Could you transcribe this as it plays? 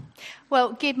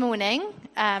Well, good morning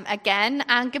again,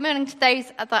 and good morning to those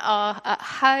that are at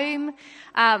home.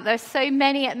 There's so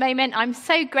many at the moment. I'm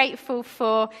so grateful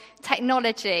for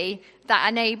technology that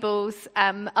enables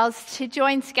us to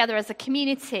join together as a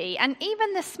community. And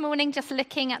even this morning, just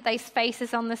looking at those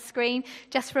faces on the screen,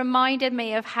 just reminded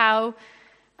me of how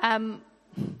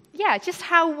just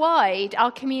how wide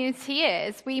our community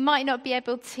is. We might not be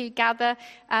able to gather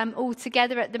all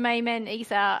together at the moment.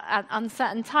 These are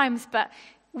uncertain times, but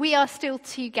we are still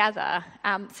together.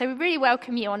 So we really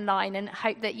welcome you online and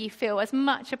hope that you feel as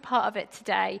much a part of it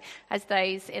today as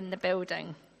those in the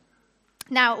building.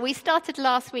 Now, we started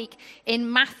last week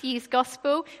in Matthew's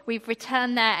Gospel. We've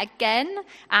returned there again.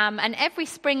 And every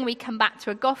spring we come back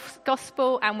to a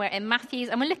Gospel, and we're in Matthew's,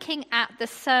 and we're looking at the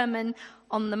Sermon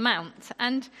on the Mount.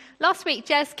 And last week,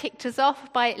 Jez kicked us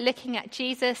off by looking at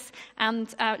Jesus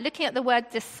and looking at the word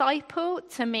disciple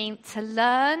to mean to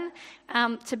learn,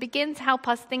 to begin to help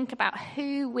us think about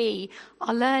who we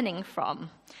are learning from.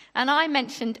 And I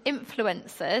mentioned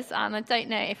influencers, and I don't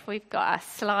know if we've got a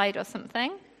slide or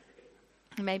something.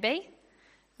 Maybe.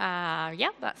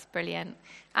 That's brilliant.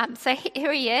 So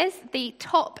here he is, the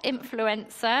top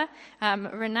influencer,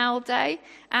 Ronaldo,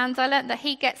 and I learned that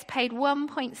he gets paid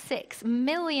 $1.6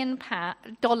 million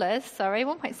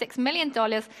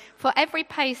for every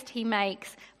post he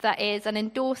makes that is an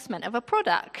endorsement of a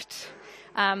product.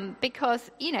 Because,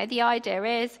 the idea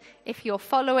is if you're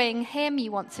following him,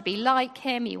 you want to be like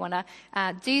him, you want to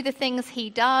do the things he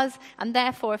does, and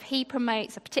therefore if he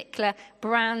promotes a particular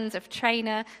brand of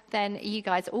trainer, then you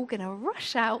guys are all going to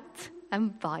rush out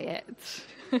and buy it.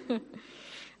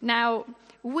 Now,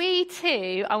 we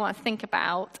too, I want to think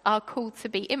about, are called to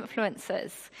be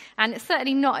influencers. And it's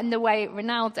certainly not in the way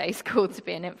Ronaldo's called to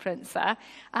be an influencer.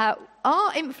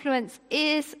 Our influence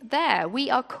is there. We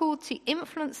are called to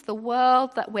influence the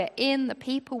world that we're in, the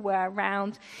people we're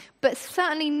around, but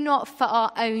certainly not for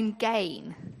our own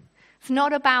gain. It's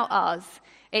not about us.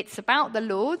 It's about the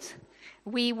Lord.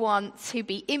 We want to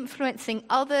be influencing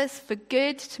others for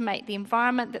good, to make the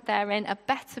environment that they're in a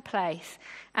better place,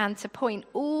 and to point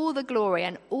all the glory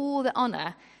and all the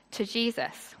honor to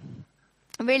Jesus.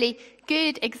 A really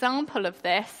good example of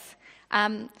this,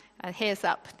 here's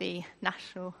up the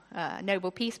National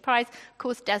Nobel Peace Prize, of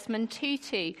course, Desmond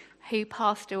Tutu, who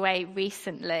passed away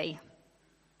recently.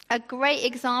 A great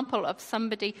example of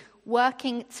somebody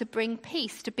working to bring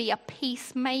peace, to be a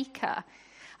peacemaker.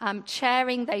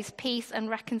 Chairing those peace and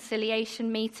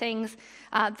reconciliation meetings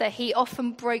that he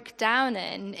often broke down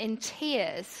in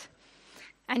tears.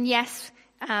 And yes,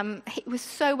 he was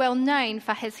so well known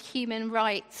for his human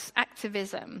rights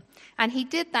activism. And he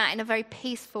did that in a very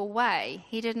peaceful way.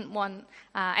 He didn't want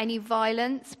any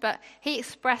violence, but he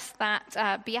expressed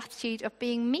that beatitude of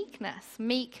being meekness.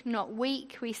 Meek, not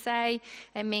weak, we say.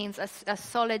 It means a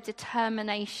solid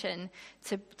determination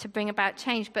to bring about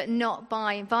change, but not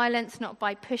by violence, not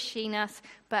by pushiness,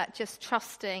 but just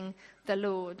trusting the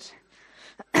Lord.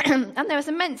 And there was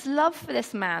immense love for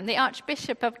this man. The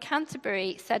Archbishop of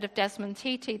Canterbury said of Desmond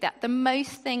Tutu that the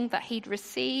most thing that he'd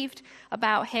received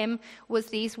about him was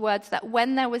these words, that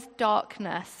when there was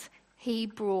darkness, he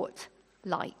brought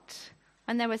light.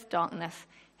 When there was darkness,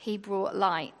 he brought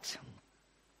light.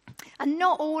 And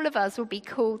not all of us will be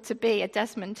called to be a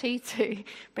Desmond Tutu,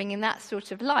 bringing that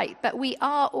sort of light. But we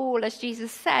are all, as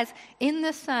Jesus says in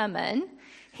the sermon,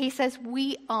 he says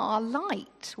we are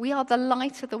light. We are the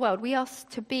light of the world. We are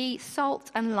to be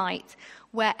salt and light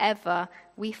wherever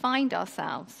we find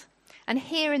ourselves. And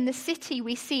here in the city,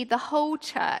 we see the whole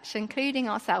church, including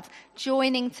ourselves,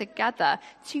 joining together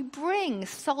to bring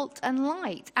salt and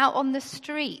light out on the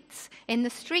streets, in the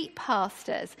street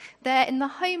pastors, there in the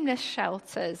homeless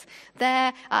shelters,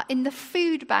 there in the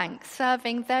food banks,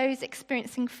 serving those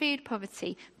experiencing food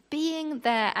poverty, being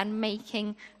there and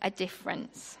making a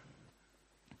difference.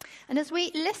 And as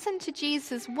we listen to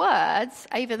Jesus' words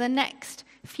over the next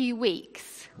few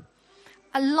weeks,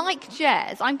 like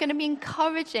Jez, I'm going to be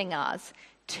encouraging us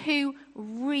to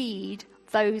read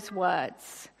those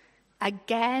words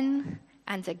again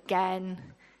and again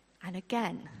and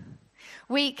again.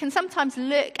 We can sometimes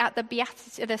look at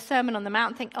the Sermon on the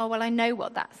Mount and think, oh, well, I know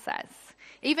what that says.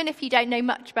 Even if you don't know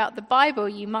much about the Bible,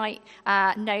 you might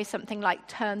know something like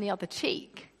turn the other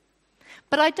cheek.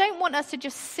 But I don't want us to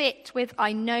just sit with,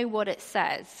 I know what it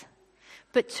says,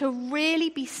 but to really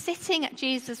be sitting at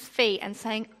Jesus' feet and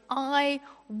saying, I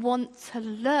want to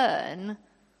learn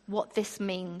what this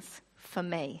means for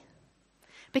me.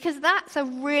 Because that's a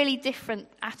really different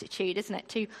attitude, isn't it?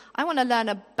 To, I want to learn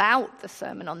about the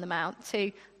Sermon on the Mount,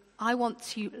 to, I want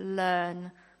to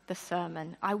learn the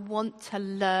sermon. I want to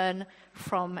learn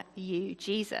from you,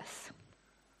 Jesus.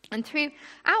 And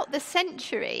throughout the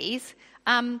centuries,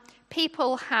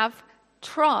 people have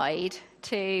tried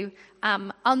to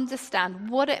understand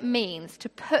what it means to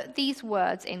put these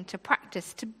words into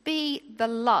practice, to be the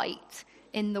light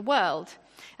in the world.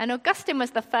 And Augustine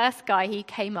was the first guy he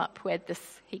came up with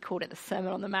this, he called it the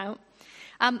Sermon on the Mount.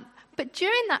 But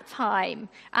during that time,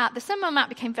 the Sermon on the Mount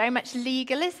became very much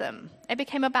legalism. It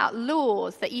became about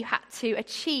laws that you had to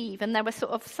achieve, and there were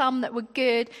sort of some that were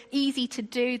good, easy to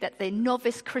do, that the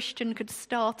novice Christian could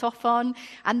start off on,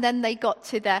 and then they got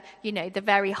to the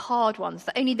very hard ones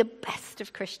that only the best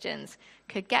of Christians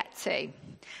could get to.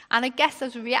 And I guess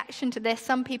as a reaction to this,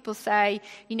 some people say,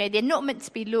 they're not meant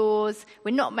to be laws,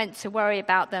 we're not meant to worry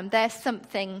about them, they're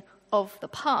something of the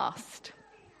past.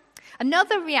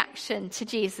 Another reaction to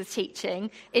Jesus'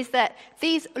 teaching is that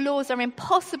these laws are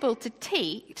impossible to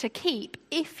keep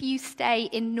if you stay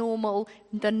in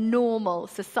the normal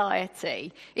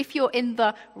society. If you're in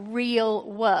the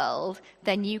real world,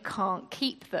 then you can't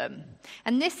keep them.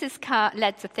 And this has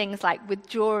led to things like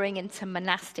withdrawing into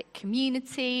monastic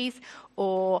communities,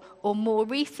 or more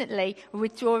recently,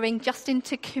 withdrawing just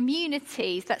into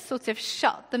communities that sort of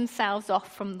shut themselves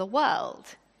off from the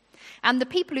world. And the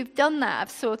people who've done that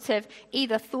have sort of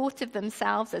either thought of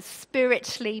themselves as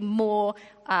spiritually more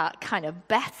kind of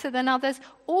better than others,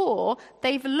 or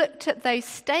they've looked at those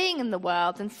staying in the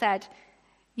world and said,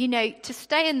 to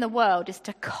stay in the world is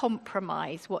to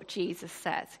compromise what Jesus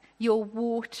says. You're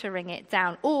watering it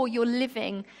down, or you're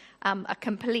living a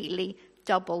completely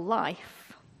double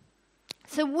life.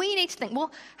 So we need to think,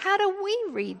 well, how do we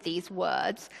read these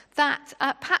words that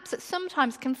perhaps at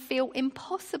sometimes can feel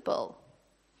impossible?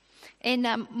 In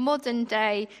modern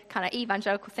day kind of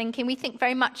evangelical thinking, we think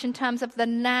very much in terms of the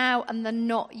now and the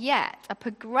not yet, a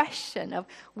progression of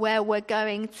where we're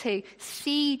going to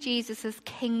see Jesus'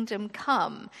 kingdom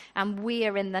come, and we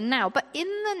are in the now. But in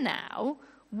the now,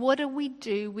 what do we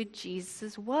do with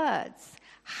Jesus' words?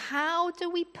 How do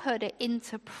we put it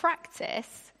into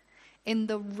practice in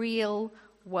the real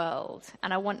world?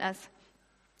 And I want us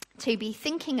to be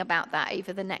thinking about that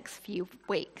over the next few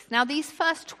weeks. Now, these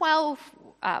first 12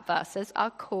 verses are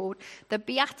called the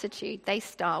Beatitude. They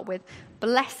start with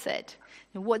blessed.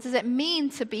 Now, what does it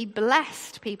mean to be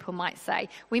blessed, people might say?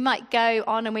 We might go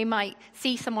on and we might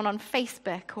see someone on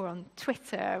Facebook or on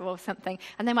Twitter or something,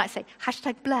 and they might say,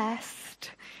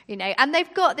 #blessed, and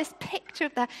they've got this picture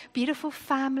of their beautiful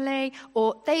family,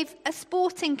 or they've a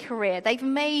sporting career, they've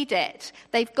made it,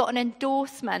 they've got an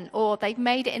endorsement, or they've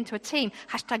made it into a team,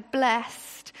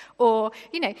 #blessed, or,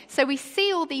 so we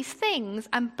see all these things,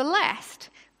 and blessed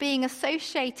being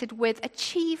associated with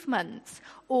achievements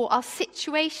or our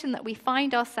situation that we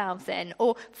find ourselves in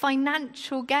or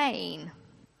financial gain.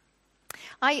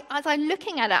 As I'm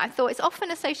looking at it, I thought it's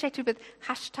often associated with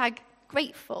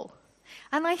 #grateful.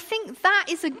 And I think that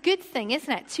is a good thing,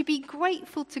 isn't it? To be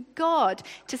grateful to God,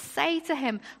 to say to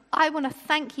him, I want to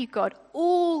thank you, God,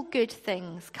 all good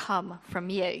things come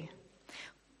from you.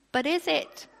 But is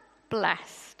it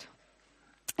blessed?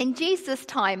 In Jesus'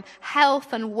 time,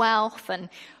 health and wealth and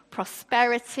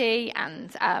prosperity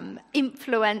and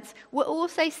influence were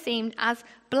also seen as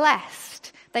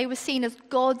blessed. They were seen as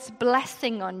God's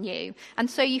blessing on you. And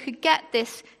so you could get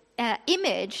this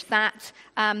image that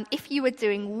if you were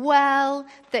doing well,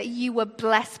 that you were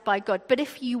blessed by God. But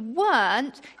if you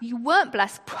weren't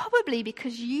blessed, probably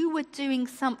because you were doing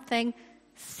something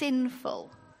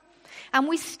sinful. And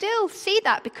we still see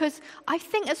that because I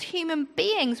think as human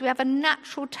beings, we have a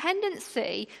natural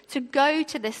tendency to go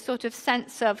to this sort of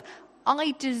sense of,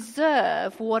 I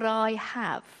deserve what I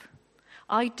have.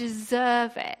 I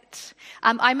deserve it.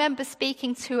 I remember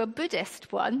speaking to a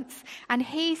Buddhist once, and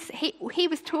he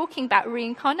was talking about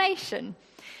reincarnation.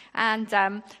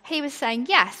 And he was saying,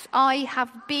 yes, I have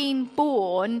been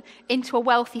born into a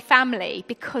wealthy family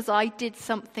because I did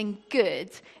something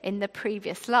good in the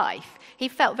previous life. He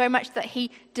felt very much that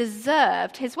he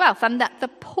deserved his wealth and that the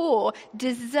poor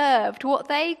deserved what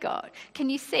they got. Can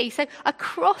you see? So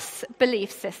across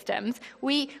belief systems,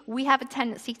 we have a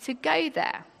tendency to go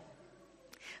there.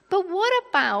 But what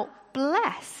about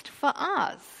blessed for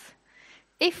us?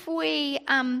 If we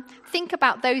think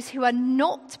about those who are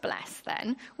not blessed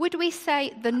then, would we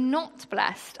say the not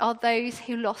blessed are those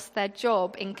who lost their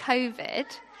job in COVID,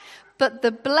 but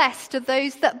the blessed are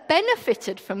those that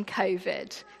benefited from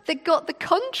COVID, that got the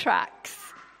contracts?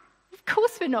 Of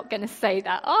course we're not going to say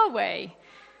that, are we?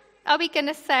 Are we going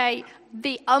to say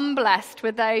the unblessed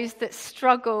were those that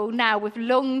struggle now with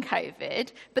long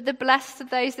COVID, but the blessed are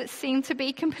those that seem to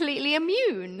be completely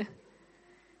immune?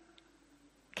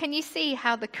 Can you see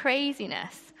how the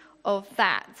craziness of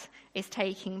that is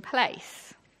taking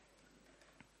place?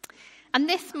 And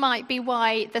this might be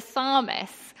why the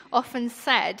psalmists often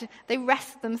said they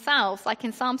rest themselves, like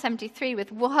in Psalm 73,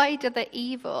 with why do the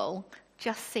evil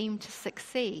just seem to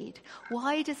succeed?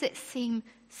 Why does it seem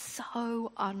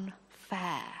so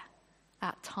unfair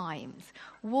at times?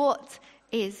 What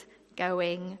is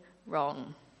going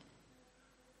wrong?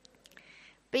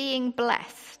 Being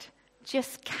blessed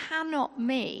just cannot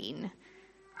mean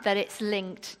that it's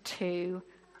linked to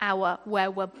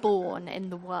where we're born in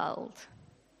the world.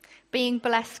 Being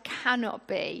blessed cannot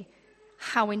be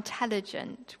how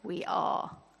intelligent we are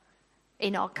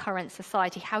in our current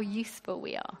society, how useful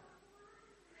we are.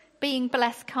 Being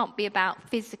blessed can't be about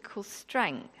physical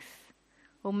strength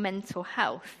or mental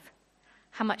health,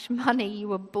 how much money you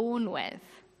were born with.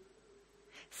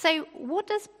 So what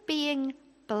does being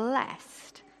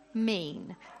blessed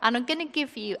mean? And I'm going to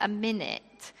give you a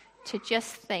minute to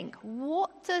just think,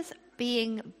 what does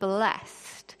being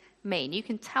blessed mean? You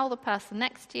can tell the person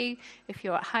next to you. If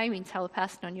you're at home, you can tell the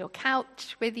person on your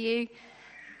couch with you,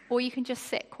 or you can just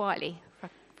sit quietly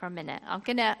for a minute. I'm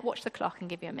going to watch the clock and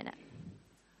give you a minute.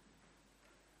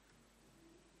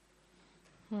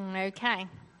 Okay,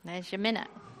 there's your minute.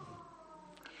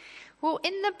 Well,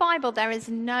 in the Bible, there is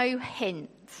no hint,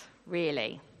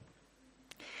 really.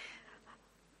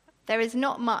 There is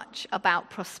not much about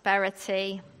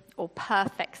prosperity or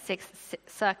perfect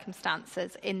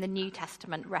circumstances in the New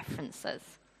Testament references.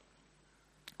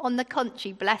 On the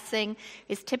contrary, blessing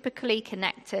is typically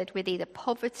connected with either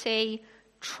poverty,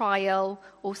 trial,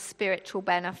 or spiritual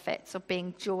benefits of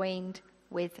being joined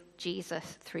with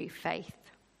Jesus through faith.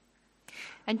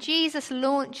 And Jesus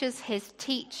launches his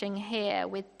teaching here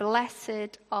with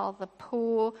blessed are the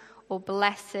poor, or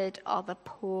blessed are the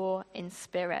poor in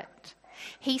spirit.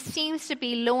 He seems to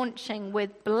be launching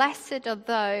with blessed are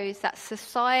those that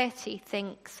society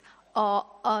thinks are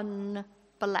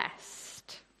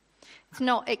unblessed. It's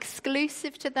not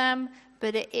exclusive to them,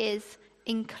 but it is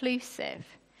inclusive.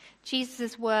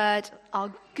 Jesus' words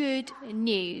are good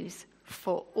news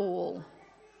for all.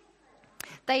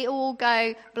 They all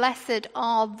go, blessed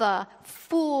are the,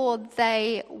 for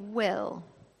they will.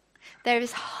 There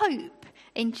is hope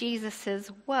in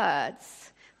Jesus'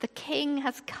 words. The king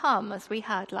has come, as we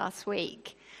heard last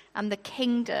week, and the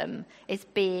kingdom is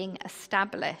being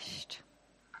established.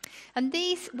 And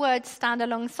these words stand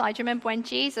alongside. You remember when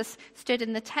Jesus stood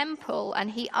in the temple and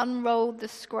he unrolled the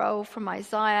scroll from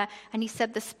Isaiah and he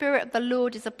said, the Spirit of the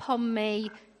Lord is upon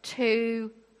me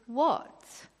to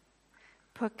what?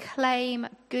 Proclaim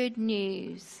good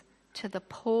news to the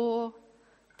poor,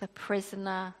 the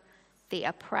prisoner, the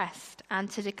oppressed, and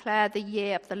to declare the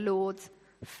year of the Lord's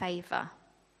favor.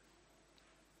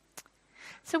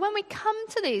 So when we come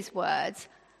to these words,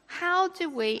 how do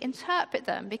we interpret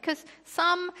them? Because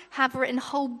some have written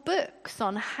whole books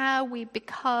on how we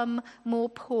become more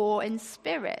poor in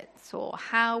spirit, or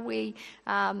how we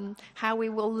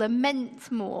will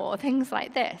lament more, things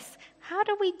like this. How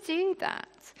do we do that?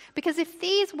 Because if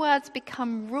these words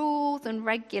become rules and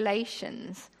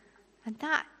regulations, and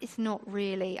that is not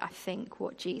really, I think,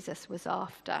 what Jesus was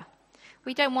after.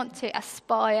 We don't want to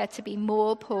aspire to be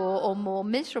more poor or more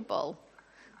miserable.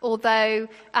 Although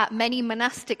many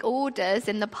monastic orders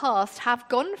in the past have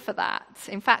gone for that.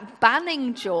 In fact,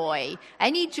 banning joy,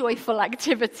 any joyful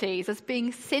activities, as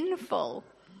being sinful.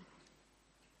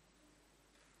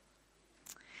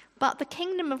 But the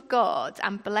kingdom of God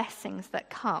and blessings that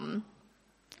come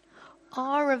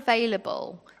are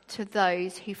available to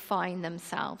those who find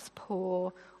themselves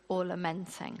poor or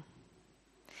lamenting.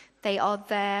 They are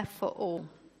there for all.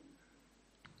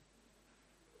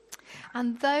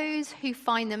 And those who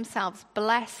find themselves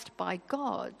blessed by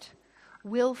God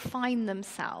will find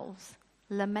themselves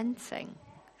lamenting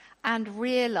and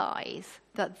realize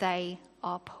that they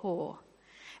are poor.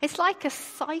 It's like a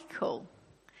cycle.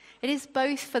 It is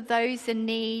both for those in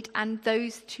need and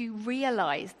those to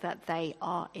realize that they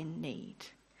are in need.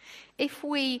 If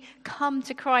we come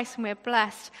to Christ and we're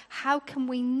blessed, how can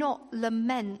we not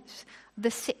lament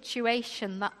the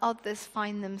situation that others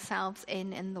find themselves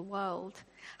in the world?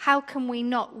 How can we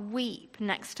not weep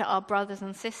next to our brothers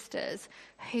and sisters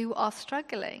who are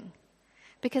struggling?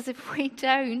 Because if we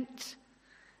don't,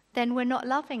 then we're not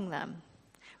loving them.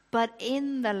 But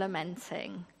in the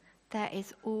lamenting, there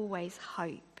is always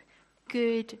hope,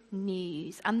 good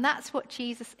news. And that's what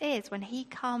Jesus is. When he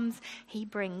comes, he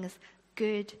brings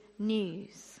good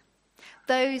news.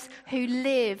 Those who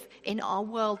live in our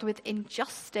world with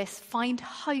injustice find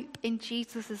hope in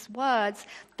Jesus' words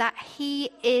that he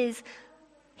is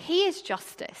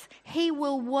justice. He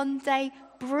will one day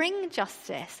bring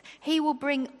justice. He will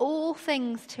bring all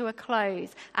things to a close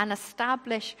and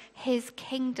establish his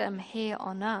kingdom here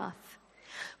on earth.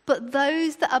 but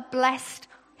those that are blessed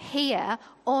here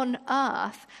on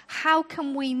earth, how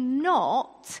can we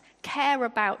not care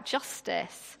about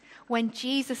justice when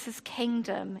Jesus'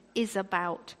 kingdom is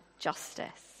about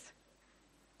justice?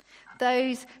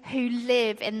 Those who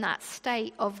live in that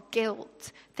state of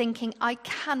guilt, thinking, I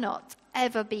cannot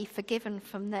ever be forgiven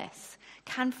from this,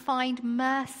 can find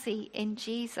mercy in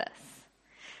Jesus.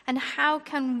 And how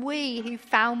can we who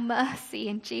found mercy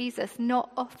in Jesus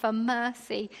not offer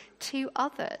mercy to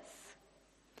others?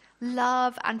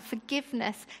 Love and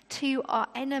forgiveness to our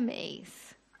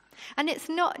enemies. And it's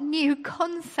not new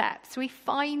concepts. We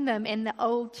find them in the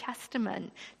Old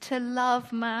Testament. To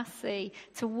love mercy,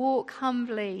 to walk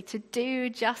humbly, to do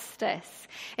justice.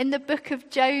 In the book of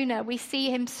Jonah, we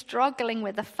see him struggling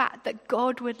with the fact that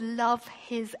God would love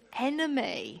his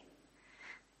enemy.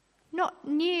 Not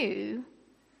new,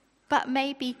 but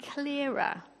maybe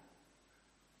clearer.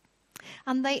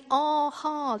 And they are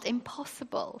hard,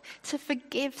 impossible. To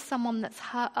forgive someone that's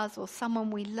hurt us or someone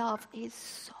we love is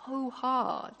so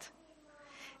hard.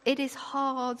 It is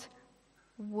hard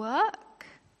work.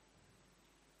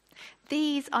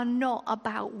 These are not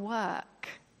about work.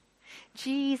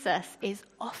 Jesus is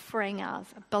offering us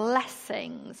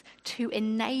blessings to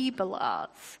enable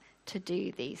us to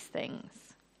do these things.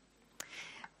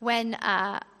 When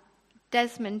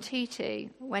Desmond Tutu,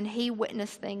 when he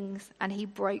witnessed things and he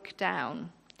broke down,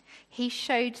 he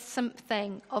showed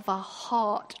something of a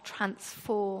heart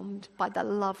transformed by the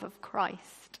love of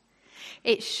Christ.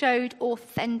 It showed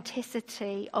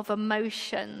authenticity of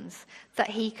emotions, that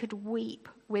he could weep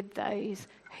with those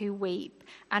who weep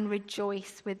and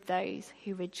rejoice with those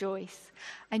who rejoice.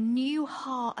 A new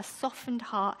heart, a softened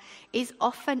heart, is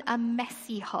often a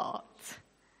messy heart.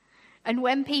 And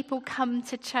when people come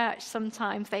to church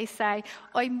sometimes, they say,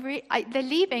 they're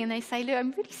leaving and they say, look, I'm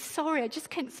really sorry, I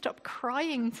just couldn't stop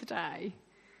crying today.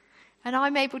 And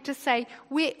I'm able to say,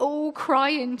 we all cry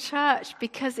in church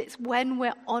because it's when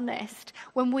we're honest,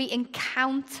 when we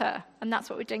encounter, and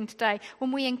that's what we're doing today,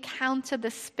 when we encounter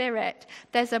the Spirit,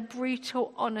 there's a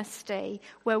brutal honesty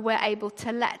where we're able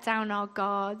to let down our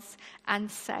guards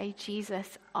and say,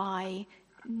 Jesus, I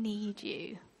need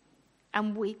you.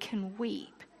 And we can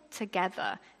weep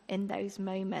together in those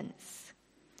moments.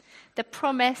 The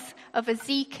promise of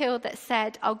Ezekiel that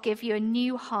said, I'll give you a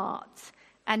new heart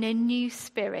and a new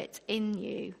spirit in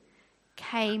you,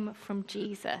 came from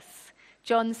Jesus.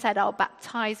 John said, I'll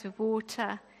baptize with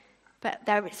water, but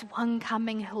there is one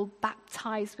coming who'll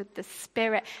baptize with the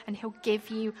Spirit, and he'll give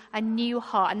you a new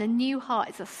heart. And the new heart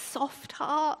is a soft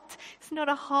heart. It's not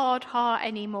a hard heart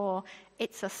anymore.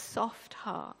 It's a soft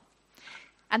heart.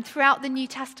 And throughout the New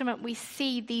Testament, we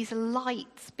see these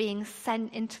lights being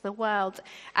sent into the world.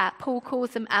 Paul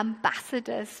calls them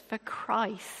ambassadors for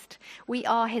Christ. We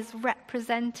are his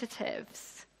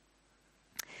representatives.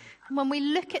 And when we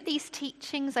look at these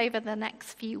teachings over the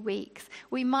next few weeks,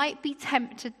 we might be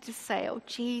tempted to say, oh,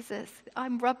 Jesus,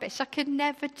 I'm rubbish. I could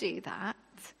never do that.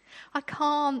 I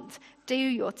can't do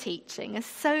your teaching. As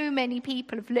so many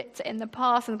people have looked at it in the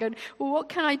past and gone, well, what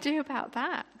can I do about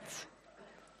that?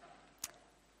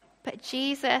 But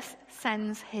Jesus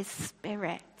sends his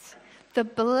Spirit, the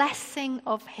blessing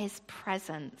of his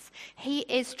presence. He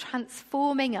is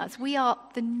transforming us. We are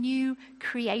the new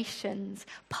creations,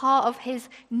 part of his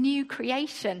new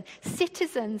creation,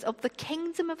 citizens of the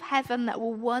kingdom of heaven that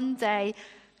will one day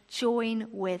join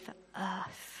with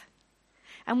earth.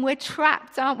 And we're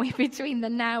trapped, aren't we, between the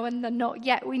now and the not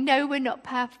yet. We know we're not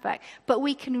perfect, but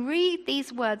we can read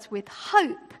these words with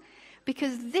hope.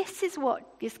 Because this is what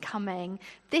is coming.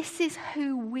 This is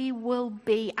who we will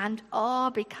be and are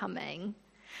becoming.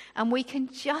 And we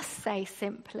can just say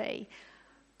simply,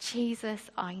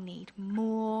 Jesus, I need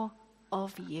more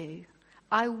of you.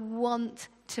 I want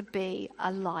to be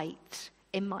a light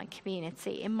in my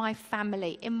community, in my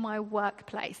family, in my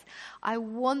workplace. I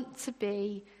want to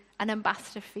be an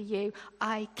ambassador for you.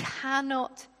 I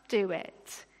cannot do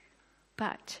it,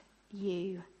 but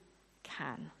you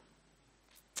can.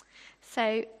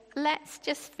 So let's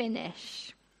just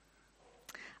finish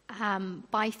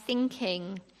by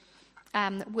thinking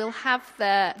we'll have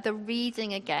the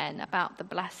reading again about the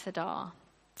blessed are.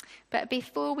 But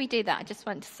before we do that, I just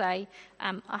want to say,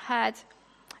 I heard,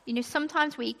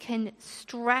 sometimes we can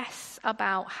stress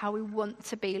about how we want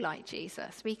to be like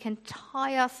Jesus. We can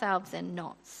tie ourselves in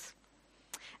knots.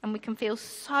 And we can feel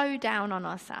so down on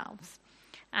ourselves.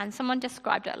 And someone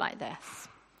described it like this,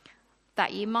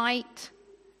 that you might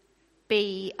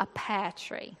be a pear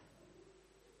tree.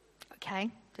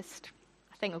 Okay, I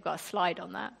think we've got a slide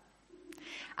on that.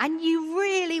 And you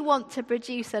really want to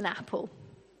produce an apple.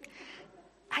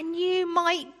 And you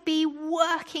might be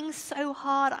working so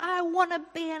hard. I want to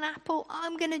be an apple.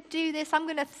 I'm going to do this. I'm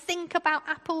going to think about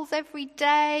apples every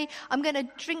day. I'm going to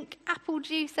drink apple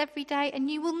juice every day.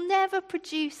 And you will never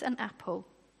produce an apple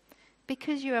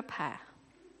because you're a pear.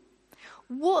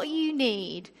 What you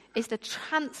need is the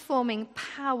transforming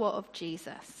power of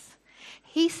Jesus.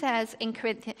 He says in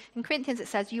Corinthians it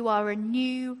says, you are a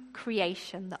new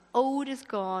creation. The old is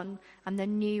gone and the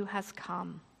new has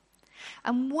come.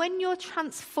 And when you're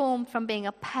transformed from being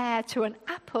a pear to an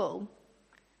apple,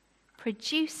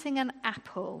 producing an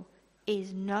apple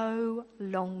is no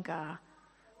longer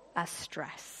a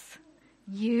stress.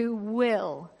 You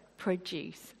will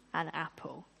produce an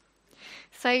apple.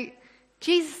 So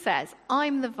Jesus says,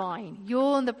 I'm the vine,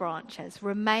 you're the branches,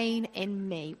 remain in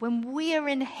me. When we are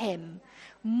in him,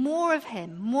 more of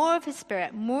his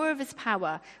spirit, more of his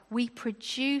power, we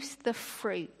produce the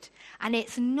fruit. And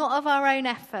it's not of our own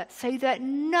effort, so that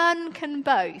none can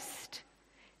boast.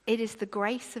 It is the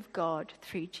grace of God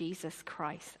through Jesus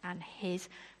Christ and his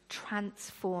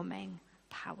transforming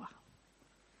power.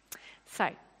 So,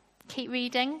 keep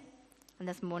reading, and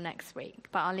there's more next week,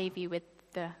 but I'll leave you with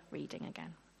the reading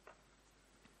again.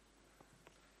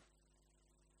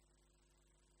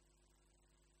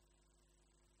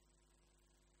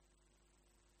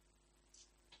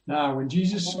 Now, when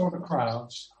Jesus saw the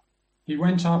crowds, he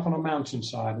went up on a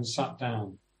mountainside and sat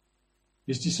down.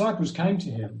 His disciples came to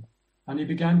him, and he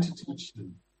began to teach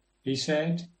them. He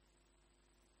said,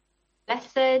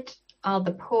 Blessed are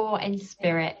the poor in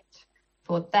spirit,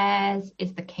 for theirs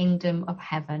is the kingdom of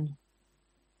heaven.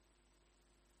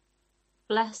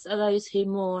 Blessed are those who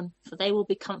mourn, for they will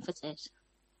be comforted.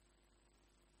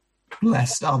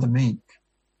 Blessed are the meek,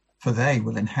 for they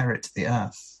will inherit the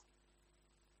earth.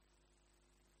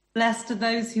 Blessed are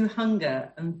those who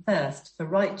hunger and thirst for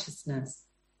righteousness,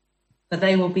 for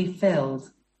they will be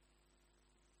filled.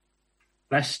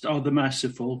 Blessed are the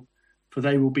merciful, for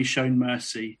they will be shown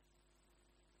mercy.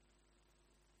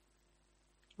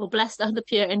 Well, blessed are the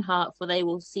pure in heart, for they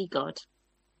will see God.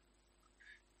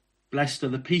 Blessed are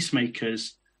the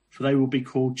peacemakers, for they will be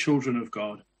called children of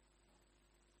God.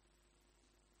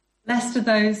 Blessed are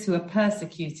those who are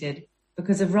persecuted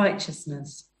because of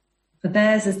righteousness, for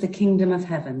theirs is the kingdom of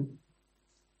heaven.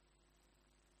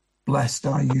 Blessed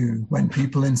are you when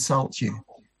people insult you,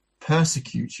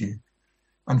 persecute you,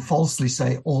 and falsely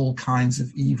say all kinds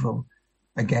of evil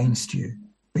against you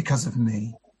because of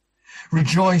me.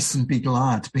 Rejoice and be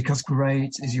glad, because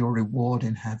great is your reward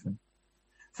in heaven.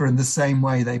 For in the same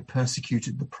way they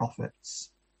persecuted the prophets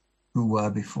who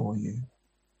were before you.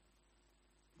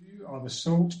 You are the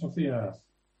salt of the earth.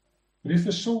 But if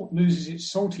the salt loses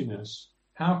its saltiness,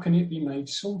 how can it be made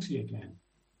salty again?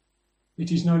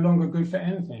 It is no longer good for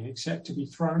anything except to be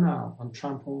thrown out and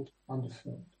trampled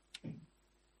underfoot.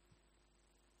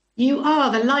 You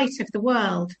are the light of the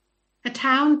world. A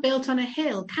town built on a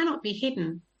hill cannot be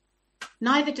hidden.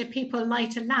 Neither do people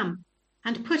light a lamp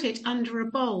and put it under a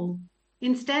bowl.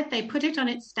 Instead, they put it on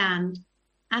its stand,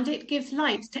 and it gives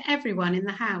light to everyone in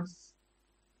the house.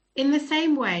 In the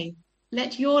same way,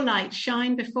 let your light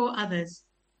shine before others,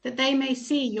 that they may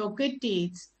see your good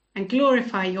deeds and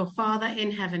glorify your Father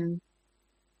in heaven.